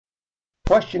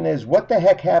question is, what the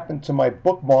heck happened to my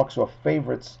bookmarks or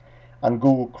favorites on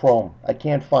Google Chrome? I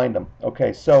can't find them.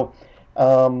 Okay, so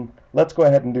let's go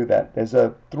ahead and do that. There's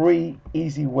three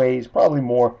easy ways, probably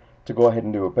more, to go ahead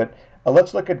and do it. But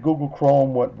let's look at Google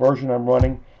Chrome, what version I'm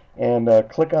running, and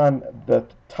click on the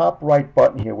top right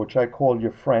button here, which I call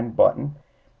your friend button.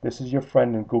 This is your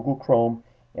friend in Google Chrome,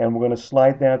 and we're going to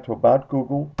slide down to About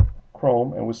Google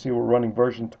Chrome, and we'll see we're running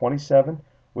version 27,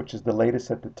 which is the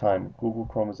latest at the time. Google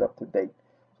Chrome is up to date.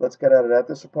 Let's get out of that.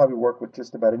 This will probably work with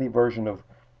just about any version of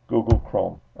Google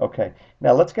Chrome. Okay,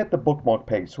 now let's get the bookmark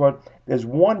page. So there's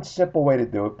one simple way to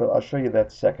do it, but I'll show you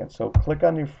that second. So click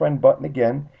on your friend button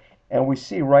again, and we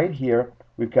see right here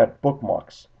we've got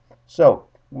bookmarks. So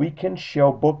we can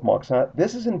show bookmarks. Now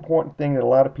this is an important thing that a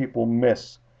lot of people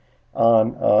miss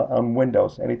on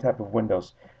Windows, any type of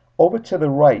Windows. Over to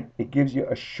the right, it gives you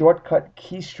a shortcut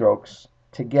keystrokes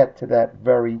to get to that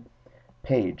very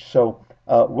page. So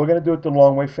we're going to do it the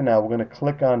long way for now. We're going to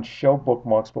click on Show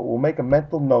Bookmarks, but we'll make a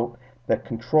mental note that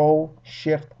Control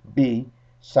Shift B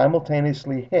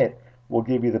simultaneously hit will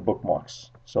give you the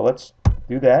bookmarks. So let's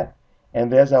do that,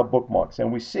 and there's our bookmarks.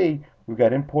 And we see we've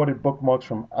got imported bookmarks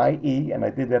from IE, and I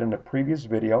did that in a previous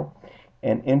video,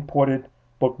 and imported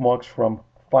bookmarks from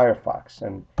Firefox.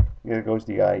 And here goes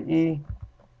the IE,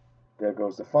 there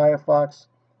goes the Firefox,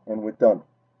 and we're done.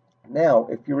 Now,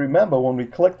 if you remember, when we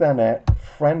clicked on that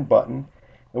friend button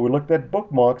and we looked at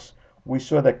bookmarks, we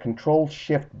saw that Control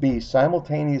Shift B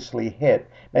simultaneously hit.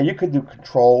 Now, you could do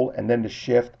Control and then the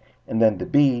Shift and then the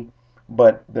B,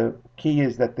 but the key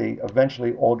is that they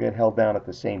eventually all get held down at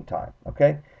the same time.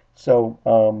 Okay, so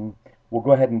we'll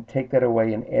go ahead and take that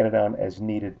away and add it on as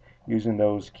needed using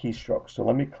those keystrokes. So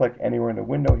let me click anywhere in the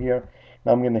window here.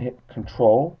 Now I'm going to hit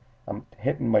Control. I'm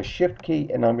hitting my Shift key,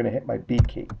 and I'm going to hit my B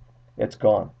key. It's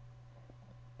gone.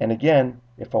 And again,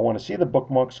 if I want to see the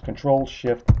bookmarks, Control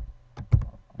Shift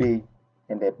B,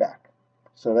 and they're back.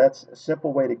 So that's a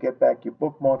simple way to get back your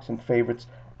bookmarks and favorites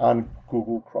on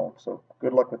Google Chrome. So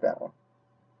good luck with that one.